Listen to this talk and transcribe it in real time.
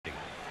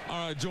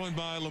All right, joined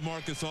by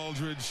LaMarcus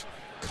Aldridge.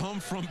 Come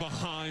from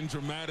behind,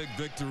 dramatic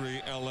victory,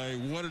 LA.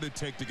 What did it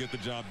take to get the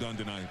job done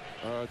tonight?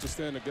 Just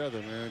staying together,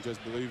 man.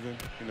 Just believing,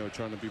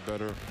 trying to be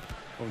better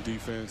on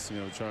defense,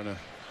 trying to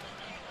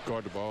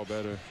guard the ball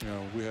better.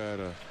 We had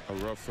a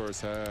rough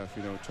first half,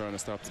 trying to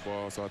stop the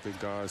ball. So I think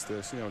guys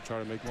just, try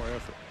to make more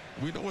effort.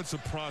 We know it's a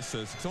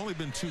process. It's only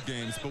been 2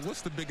 games, but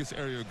what's the biggest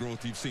area of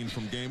growth you've seen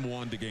from game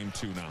 1 to game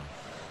 2 now?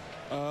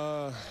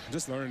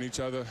 Just learning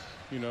each other.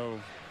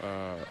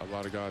 A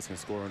lot of guys can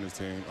score on this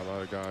team. A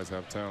lot of guys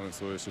have talent,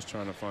 so it's just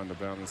trying to find the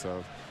balance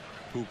of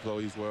who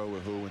plays well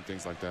with who and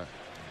things like that.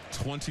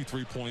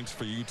 23 points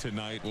for you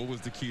tonight. What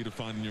was the key to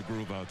finding your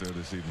groove out there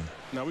this evening?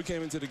 Now, we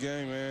came into the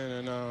game,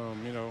 man,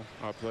 and,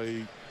 I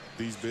played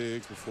these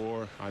bigs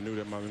before. I knew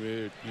that my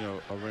mid,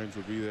 a range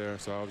would be there,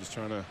 so I was just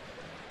trying to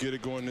get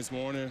it going this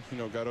morning.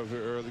 Got over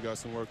here early, got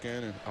some work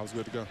in, and I was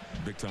good to go.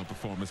 Big-time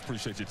performance.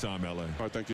 Appreciate your time, LA. All right, thank you.